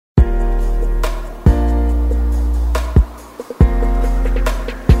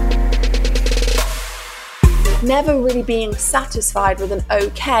never really being satisfied with an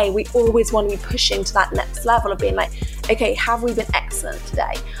okay. We always want to be pushing to that next level of being like, okay, have we been excellent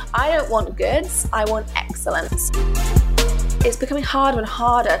today? I don't want goods, I want excellence. It's becoming harder and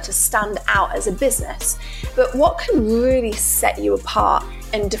harder to stand out as a business. But what can really set you apart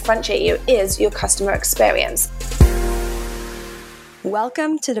and differentiate you is your customer experience.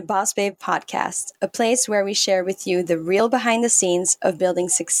 Welcome to the Boss Babe podcast, a place where we share with you the real behind the scenes of building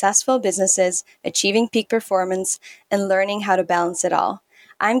successful businesses, achieving peak performance, and learning how to balance it all.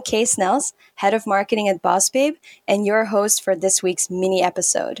 I'm Kay Snells, head of marketing at Boss Babe, and your host for this week's mini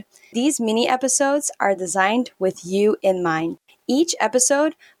episode. These mini episodes are designed with you in mind. Each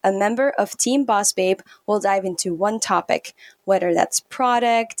episode, a member of Team Boss Babe will dive into one topic, whether that's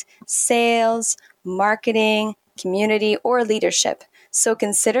product, sales, marketing, community, or leadership. So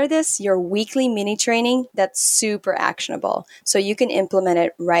consider this your weekly mini training that's super actionable, so you can implement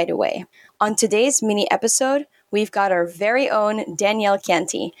it right away. On today's mini episode, we've got our very own Danielle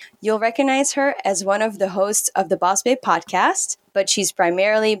Canty. You'll recognize her as one of the hosts of the Boss Babe podcast, but she's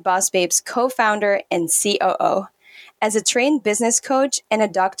primarily Boss Babe's co-founder and COO. As a trained business coach and a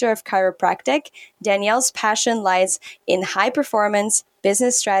doctor of chiropractic, Danielle's passion lies in high performance,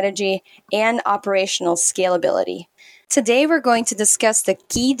 business strategy, and operational scalability. Today, we're going to discuss the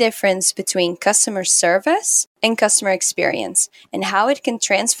key difference between customer service and customer experience and how it can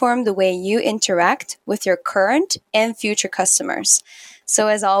transform the way you interact with your current and future customers. So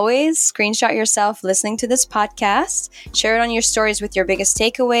as always, screenshot yourself listening to this podcast, share it on your stories with your biggest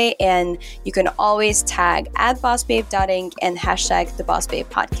takeaway, and you can always tag @bossbabe.inc and hashtag the Boss Babe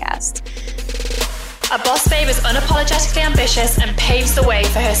podcast. A boss babe is unapologetically ambitious and paves the way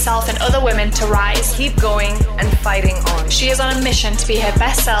for herself and other women to rise. Keep going and fighting on. She is on a mission to be her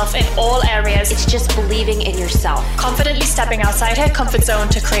best self in all areas. It's just believing in yourself. Confidently stepping outside her comfort zone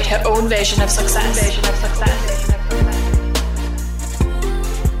to create her own version of success.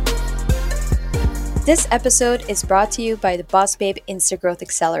 This episode is brought to you by the Boss Babe Insta Growth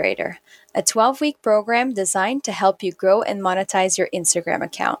Accelerator, a 12-week program designed to help you grow and monetize your Instagram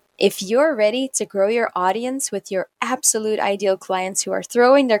account. If you're ready to grow your audience with your absolute ideal clients who are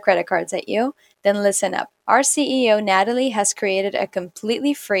throwing their credit cards at you, then listen up. Our CEO, Natalie, has created a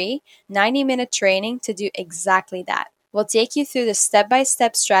completely free 90-minute training to do exactly that. We'll take you through the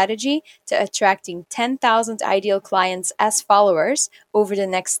step-by-step strategy to attracting 10,000 ideal clients as followers over the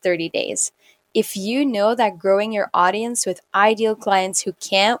next 30 days. If you know that growing your audience with ideal clients who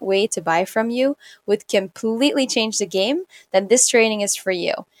can't wait to buy from you would completely change the game, then this training is for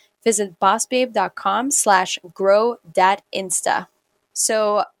you. Visit bossbabe.com/grow.insta.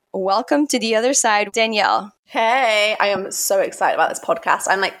 So welcome to the other side, Danielle. Hey, I am so excited about this podcast.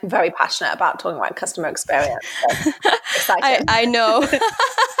 I'm like very passionate about talking about customer experience. So excited. I know.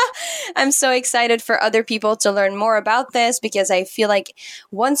 I'm so excited for other people to learn more about this because I feel like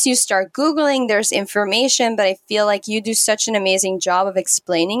once you start Googling, there's information, but I feel like you do such an amazing job of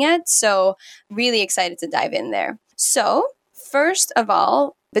explaining it. So really excited to dive in there. So first of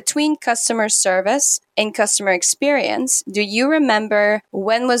all, between customer service and customer experience, do you remember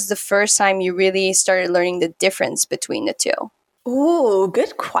when was the first time you really started learning the difference between the two? Ooh,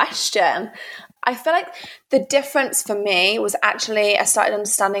 good question. I feel like the difference for me was actually I started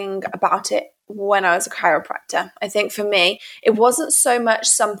understanding about it when I was a chiropractor. I think for me, it wasn't so much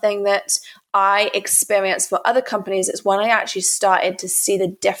something that I experienced for other companies. It's when I actually started to see the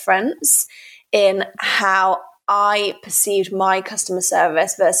difference in how I perceived my customer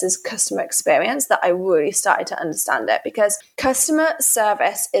service versus customer experience that I really started to understand it, because customer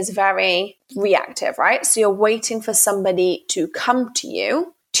service is very reactive, right? So you're waiting for somebody to come to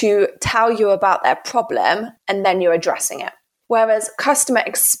you to tell you about their problem and then you're addressing it. Whereas customer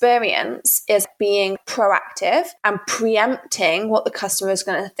experience is being proactive and preempting what the customer is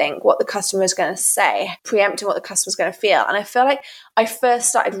going to think, what the customer is going to say, preempting what the customer is going to feel. And I feel like I first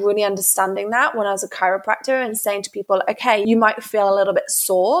started really understanding that when I was a chiropractor and saying to people, okay, you might feel a little bit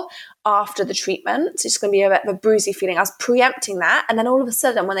sore after the treatment. It's going to be a bit of a bruisey feeling. I was preempting that. And then all of a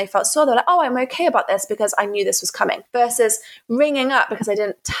sudden when they felt sore, they're like, oh, I'm okay about this because I knew this was coming, versus ringing up because I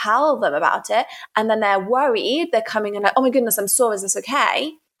didn't tell them about it. And then they're worried. They're coming and like, oh my goodness, I'm sore. Is this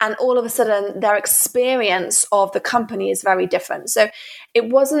okay? And all of a sudden their experience of the company is very different. So it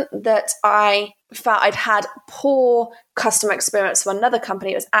wasn't that I felt I'd had poor customer experience from another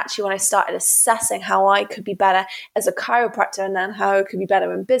company. It was actually when I started assessing how I could be better as a chiropractor and then how I could be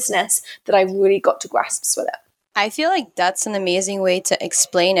better in business that I really got to grasps with it. I feel like that's an amazing way to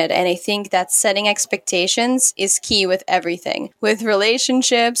explain it. And I think that setting expectations is key with everything, with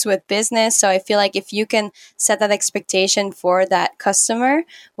relationships, with business. So I feel like if you can set that expectation for that customer,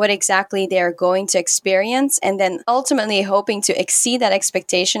 what exactly they're going to experience, and then ultimately hoping to exceed that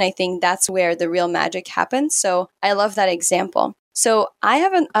expectation, I think that's where the real magic happens. So I love that example. So I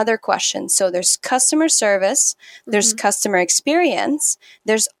have another question. So there's customer service, there's customer experience,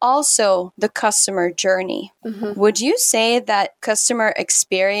 there's also the customer journey. Would you say that customer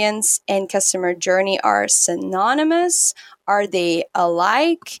experience and customer journey are synonymous? Are they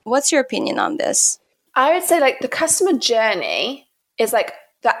alike? What's your opinion on this? I would say like the customer journey is like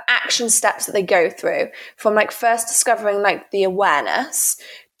the action steps that they go through, from like first discovering like the awareness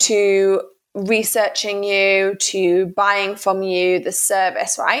to researching you to buying from you the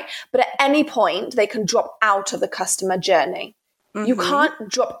service, right? But at any point they can drop out of the customer journey. You can't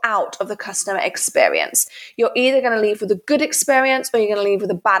drop out of the customer experience. You're either going to leave with a good experience, or you're going to leave with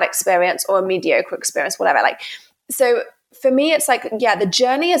a bad experience or a mediocre experience, whatever. Like, so for me, it's like, yeah, the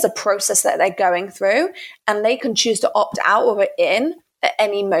journey is a process that they're going through, and they can choose to opt out or in at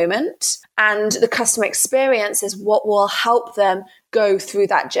any moment. And the customer experience is what will help them go through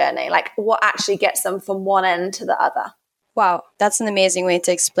that journey, like what actually gets them from one end to the other. Wow, that's an amazing way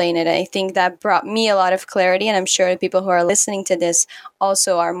to explain it. I think that brought me a lot of clarity, and I'm sure the people who are listening to this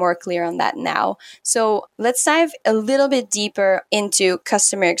also are more clear on that now. So let's dive a little bit deeper into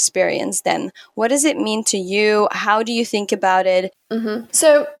customer experience then. What does it mean to you? How do you think about it?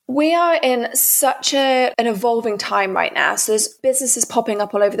 So we are in such an evolving time right now. So there's businesses popping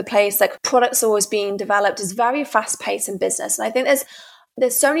up all over the place, like products are always being developed. It's very fast paced in business. And I think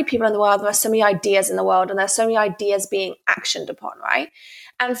there's so many people in the world, there are so many ideas in the world, and there's so many ideas being actioned upon, right?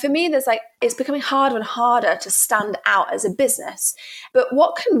 And for me, it's becoming harder and harder to stand out as a business. But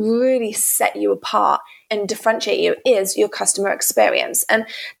what can really set you apart and differentiate you is your customer experience. And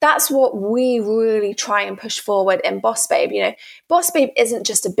that's what we really try and push forward in Boss Babe. You know, Boss Babe isn't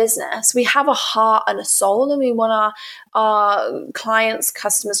just a business. We have a heart and a soul, and we want our clients,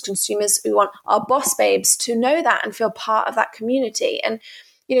 customers, consumers, we want our Boss Babes to know that and feel part of that community. And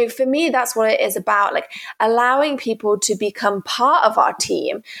you know, for me, that's what it is about, like allowing people to become part of our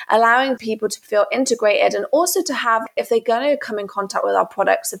team, allowing people to feel integrated, and also to have, if they're going to come in contact with our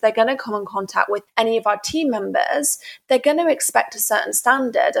products, if they're going to come in contact with any of our team members, they're going to expect a certain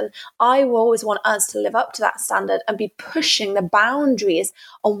standard. And I will always want us to live up to that standard and be pushing the boundaries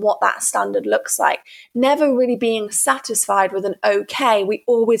on what that standard looks like. Never really being satisfied with an okay. We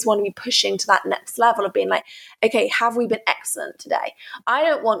always want to be pushing to that next level of being like, okay, have we been excellent today? I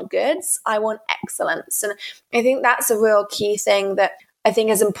don't want goods, I want excellence. And I think that's a real key thing that I think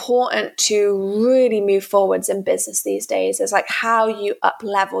is important to really move forwards in business these days, is like how you up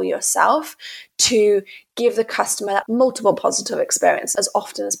level yourself to give the customer that multiple positive experience as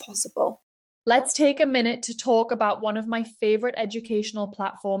often as possible. Let's take a minute to talk about one of my favorite educational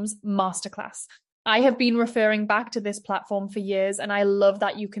platforms, Masterclass. I have been referring back to this platform for years, and I love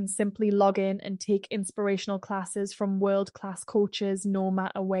that you can simply log in and take inspirational classes from world-class coaches no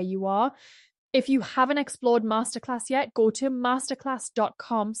matter where you are. If you haven't explored Masterclass yet, go to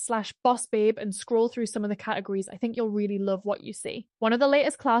masterclass.com/bossbabe and scroll through some of the categories. I think you'll really love what you see. One of the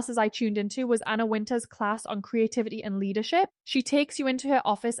latest classes I tuned into was Anna Wintour's class on creativity and leadership. She takes you into her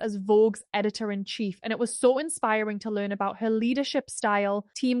office as Vogue's editor-in-chief, and it was so inspiring to learn about her leadership style,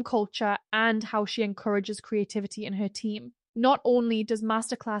 team culture, and how she encourages creativity in her team. Not only does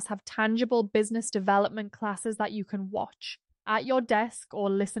Masterclass have tangible business development classes that you can watch at your desk or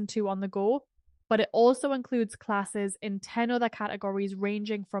listen to on the go, but it also includes classes in 10 other categories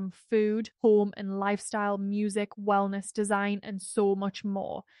ranging from food, home and lifestyle, music, wellness, design, and so much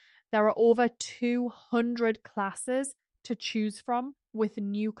more. There are over 200 classes to choose from, with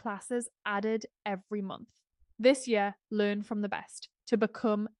new classes added every month. This year, learn from the best to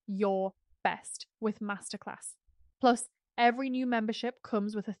become your best with Masterclass. Plus, every new membership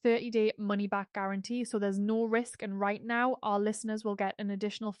comes with a 30-day money-back guarantee, so there's no risk. And right now, our listeners will get an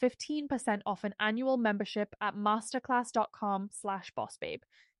additional 15% off an annual membership at masterclass.com/bossbabe.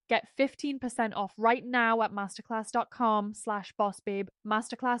 Get 15% off right now at masterclass.com/bossbabe,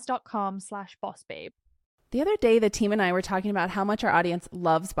 masterclass.com/bossbabe. The other day, the team and I were talking about how much our audience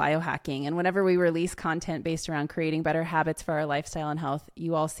loves biohacking, and whenever we release content based around creating better habits for our lifestyle and health,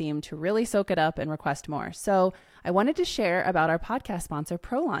 you all seem to really soak it up and request more. So I wanted to share about our podcast sponsor,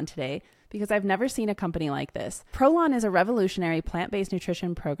 Prolon, today, because I've never seen a company like this. Prolon is a revolutionary plant-based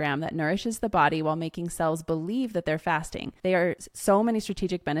nutrition program that nourishes the body while making cells believe that they're fasting. There are so many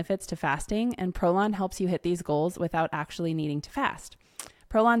strategic benefits to fasting, and Prolon helps you hit these goals without actually needing to fast.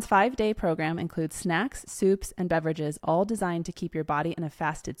 Prolon's 5-day program includes snacks, soups, and beverages, all designed to keep your body in a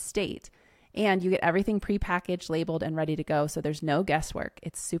fasted state. And you get everything prepackaged, labeled, and ready to go, so there's no guesswork.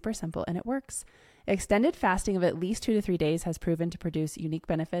 It's super simple and it works. Extended fasting of at least 2 to 3 days has proven to produce unique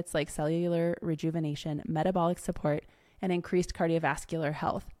benefits like cellular rejuvenation, metabolic support, and increased cardiovascular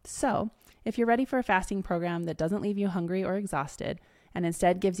health. So, if you're ready for a fasting program that doesn't leave you hungry or exhausted and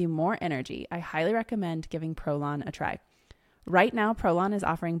instead gives you more energy, I highly recommend giving Prolon a try. Right now, Prolon is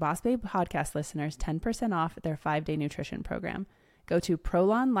offering Boss Babe podcast listeners 10% off their 5-day nutrition program. Go to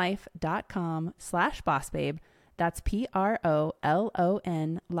prolonlife.com/bossbabe. That's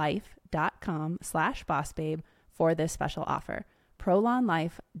PROLON life.com/bossbabe for this special offer.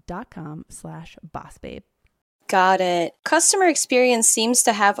 prolonlife.com/bossbabe. Got it. Customer experience seems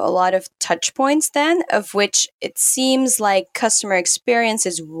to have a lot of touch points then, of which it seems like customer experience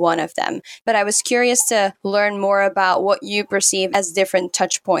is one of them. But I was curious to learn more about what you perceive as different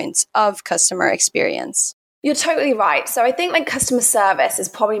touch points of customer experience. You're totally right. So I think like customer service is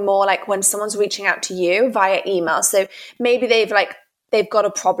probably more like when someone's reaching out to you via email. So maybe they've got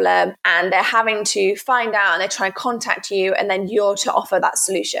a problem and they're having to find out and they try and contact you and then you're to offer that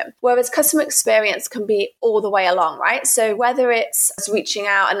solution. Whereas customer experience can be all the way along, right? So whether it's reaching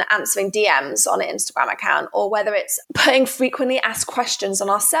out and answering DMs on an Instagram account or whether it's putting frequently asked questions on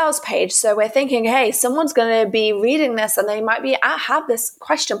our sales page. So we're thinking, hey, someone's going to be reading this and they might be have this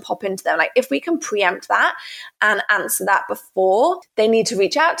question pop into them. Like if we can preempt that and answer that before they need to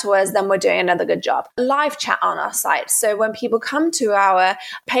reach out to us, then we're doing another good job. Live chat on our site. So when people come to our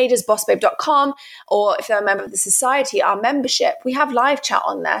pages, bossbabe.com, or if they're a member of the society, our membership, we have live chat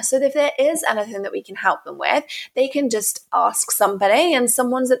on there. So if there is anything that we can help them with, they can just ask somebody and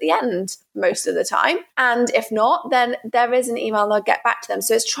someone's at the end most of the time. And if not, then there is an email and they'll get back to them.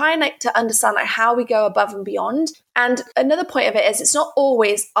 So it's trying to understand how we go above and beyond. And another point of it is it's not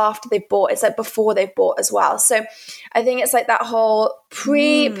always after they've bought, it's like before they've bought as well. So I think it's like that whole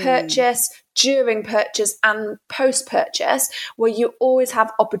pre-purchase, during purchase and post-purchase, where you always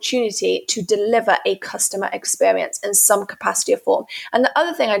have opportunity to deliver a customer experience in some capacity or form. And the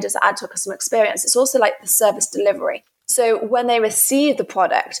other thing I just add to a customer experience, it's also like the service delivery. So when they receive the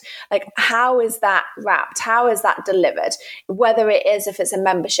product, like how is that wrapped? How is that delivered? Whether it is, if it's a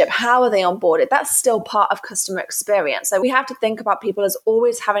membership, how are they onboarded? That's still part of customer experience. So we have to think about people as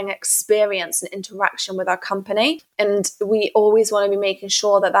always having experience and interaction with our company. And we always want to be making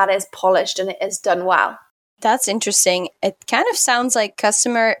sure that that is polished and it is done well. That's interesting. It kind of sounds like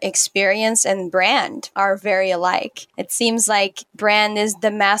customer experience and brand are very alike. It seems like brand is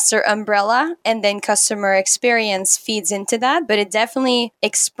the master umbrella and then customer experience feeds into that, but it definitely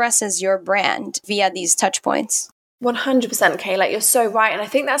expresses your brand via these touch points. 100%, Kayla, you're so right. And I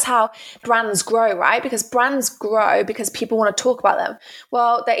think that's how brands grow, right? Because brands grow because people want to talk about them.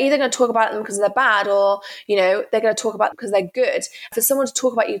 Well, they're either going to talk about them because they're bad or, they're going to talk about them because they're good. For someone to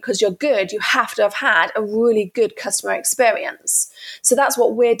talk about you because you're good, you have to have had a really good customer experience. So that's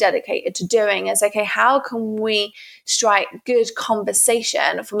what we're dedicated to doing is, okay, how can we strike good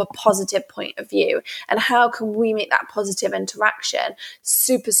conversation from a positive point of view? And how can we make that positive interaction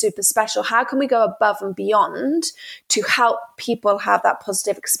super, super special? How can we go above and beyond to help people have that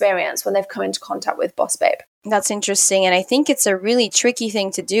positive experience when they've come into contact with Boss Babe? That's interesting. And I think it's a really tricky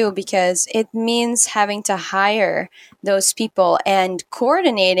thing to do because it means having to hire those people and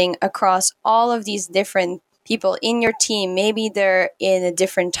coordinating across all of these different people in your team. Maybe they're in a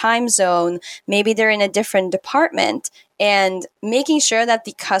different time zone, maybe they're in a different department, and making sure that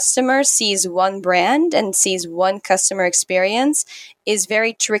the customer sees one brand and sees one customer experience is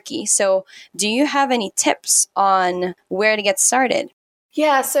very tricky. So do you have any tips on where to get started?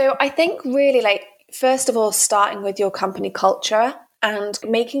 Yeah, so I think really first of all, starting with your company culture and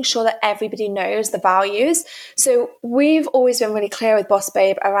making sure that everybody knows the values. So we've always been really clear with Boss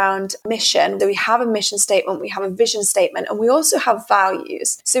Babe around mission. So we have a mission statement, we have a vision statement, and we also have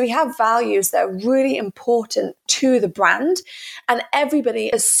values. So we have values that are really important to the brand. And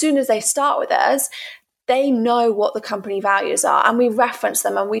everybody, as soon as they start with us, they know what the company values are, and we reference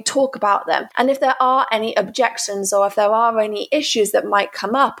them and we talk about them. And if there are any objections or if there are any issues that might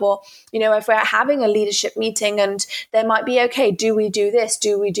come up, or, if we're having a leadership meeting and there might be, okay, do we do this?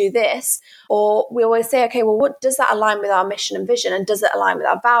 Do we do this? Or we always say, okay, well, what does that align with our mission and vision? And does it align with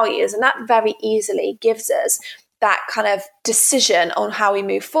our values? And that very easily gives us that kind of decision on how we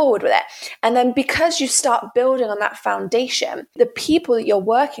move forward with it. And then because you start building on that foundation, the people that you're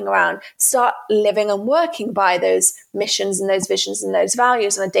working around start living and working by those missions and those visions and those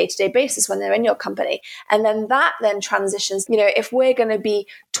values on a day-to-day basis when they're in your company. And then that then transitions, if we're going to be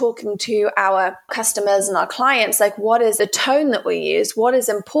talking to our customers and our clients, like what is the tone that we use? What is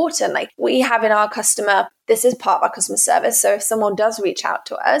important? Like we have in our customer, this is part of our customer service. So if someone does reach out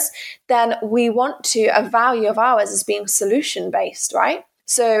to us, then we want to, a value of ours is being solution-based, right?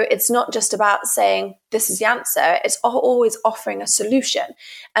 So it's not just about saying, this is the answer. It's always offering a solution.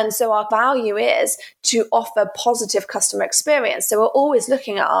 And so our value is to offer positive customer experience. So we're always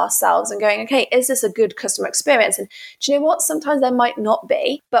looking at ourselves and going, okay, is this a good customer experience? And do you know what? Sometimes there might not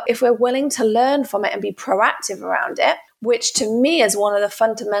be, but if we're willing to learn from it and be proactive around it, which to me is one of the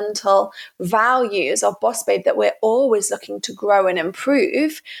fundamental values of Boss Babe, that we're always looking to grow and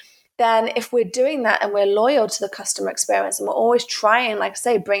improve, then if we're doing that and we're loyal to the customer experience and we're always trying, like I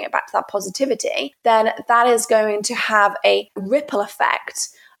say, bring it back to that positivity, then that is going to have a ripple effect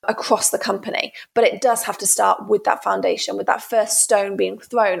across the company. But it does have to start with that foundation, with that first stone being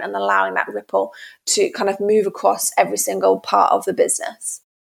thrown and allowing that ripple to kind of move across every single part of the business.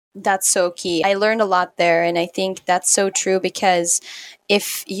 That's so key. I learned a lot there. And I think that's so true, because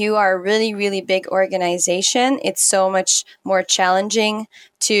if you are a really, really big organization, it's so much more challenging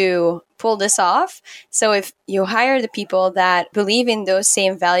to pull this off. So if you hire the people that believe in those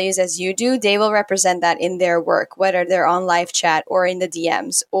same values as you do, they will represent that in their work, whether they're on live chat or in the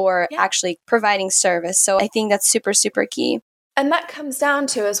DMs or actually providing service. So I think that's super, super key. And that comes down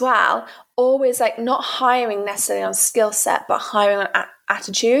to as well, always like not hiring necessarily on skill set, but hiring on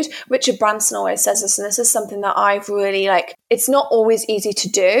attitude. Richard Branson always says this, and this is something that I've really it's not always easy to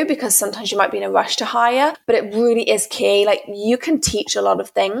do because sometimes you might be in a rush to hire, but it really is key. Like you can teach a lot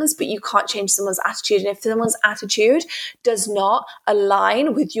of things, but you can't change someone's attitude. And if someone's attitude does not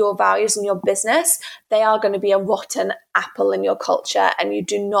align with your values and your business, they are going to be a rotten apple in your culture, and you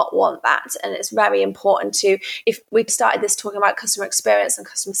do not want that. And it's very important to, if we started this talking about customer experience and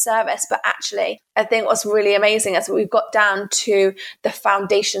customer service, but actually I think what's really amazing is that we've got down to the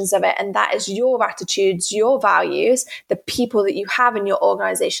foundations of it, and that is your attitudes, your values, the people that you have in your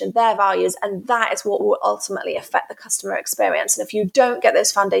organization, their values, and that is what will ultimately affect the customer experience. And if you don't get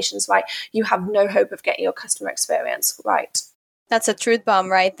those foundations right, you have no hope of getting your customer experience right. That's a truth bomb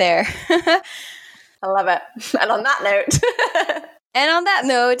right there. I love it. And on that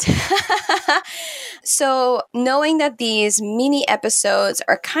note, so knowing that these mini episodes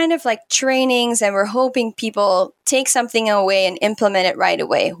are kind of like trainings and we're hoping people take something away and implement it right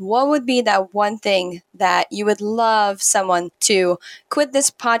away, what would be that one thing that you would love someone to quit this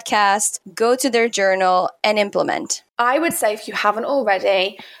podcast, go to their journal and implement? I would say, if you haven't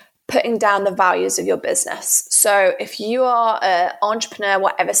already, putting down the values of your business. So if you are an entrepreneur,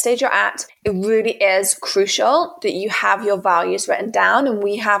 whatever stage you're at, it really is crucial that you have your values written down. And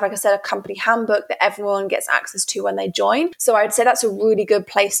we have, like I said, a company handbook that everyone gets access to when they join. So I would say that's a really good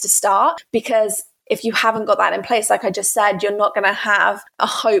place to start, because if you haven't got that in place, like I just said, you're not going to have a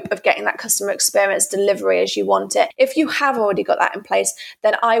hope of getting that customer experience delivery as you want it. If you have already got that in place,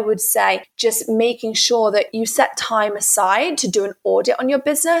 then I would say just making sure that you set time aside to do an audit on your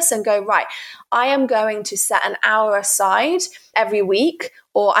business and go, right, I am going to set an hour aside every week,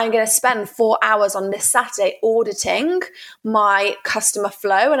 or I'm going to spend 4 hours on this Saturday auditing my customer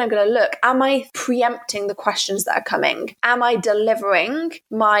flow. And I'm going to look, am I preempting the questions that are coming? Am I delivering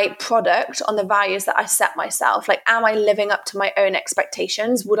my product on the values that I set myself? Like, am I living up to my own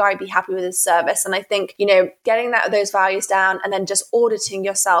expectations? Would I be happy with this service? And I think, getting those values down and then just auditing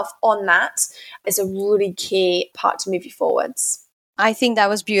yourself on that is a really key part to move you forwards. I think that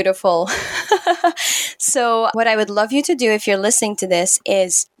was beautiful. So what I would love you to do if you're listening to this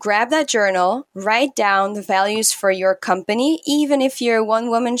is grab that journal, write down the values for your company. Even if you're a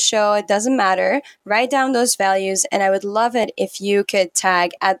one-woman show, it doesn't matter. Write down those values. And I would love it if you could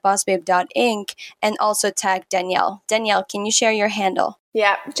tag @bossbabe.inc and also tag Danielle. Danielle, can you share your handle?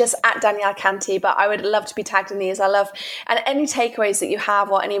 Yeah, just at Danielle Canty, but I would love to be tagged in these. And any takeaways that you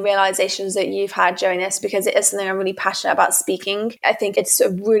have or any realizations that you've had during this, because it is something I'm really passionate about speaking. I think it's a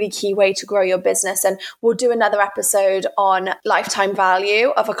really key way to grow your business. And we'll do another episode on lifetime value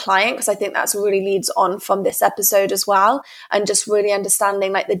of a client, because I think that's really leads on from this episode as well. And just really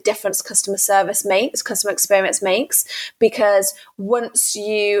understanding the difference customer experience makes, because once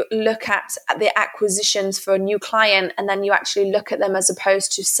you look at the acquisitions for a new client and then you actually look at them as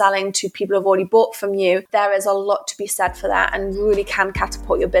opposed to selling to people who've already bought from you, there is a lot to be said for that and really can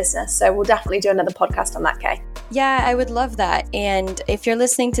catapult your business. So we'll definitely do another podcast on that, Kay. Yeah, I would love that. And if you're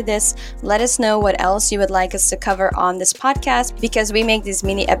listening to this, let us know what else you would like us to cover on this podcast, because we make these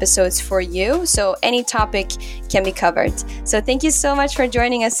mini episodes for you. So any topic can be covered. So thank you so much for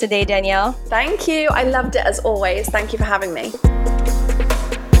joining us today, Danielle. Thank you. I loved it as always. Thank you for having me.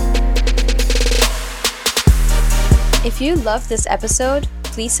 If you loved this episode,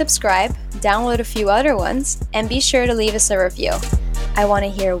 please subscribe, download a few other ones, and be sure to leave us a review. I want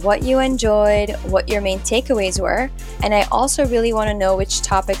to hear what you enjoyed, what your main takeaways were, and I also really want to know which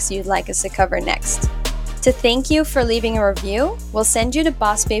topics you'd like us to cover next. To thank you for leaving a review, we'll send you the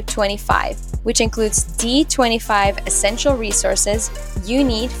Boss Babe 25, which includes the 25 essential resources you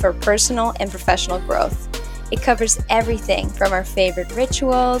need for personal and professional growth. It covers everything from our favorite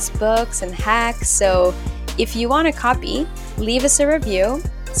rituals, books, and hacks, so if you want a copy, leave us a review,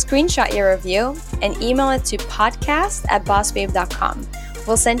 screenshot your review, and email it to podcast@bossbabe.com.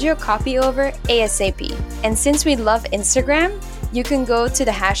 We'll send you a copy over ASAP. And since we love Instagram, you can go to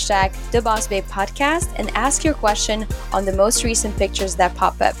the hashtag #TheBossBabePodcast and ask your question on the most recent pictures that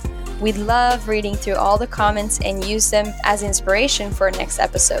pop up. We love reading through all the comments and use them as inspiration for next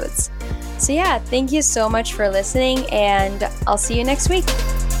episodes. So yeah, thank you so much for listening, and I'll see you next week.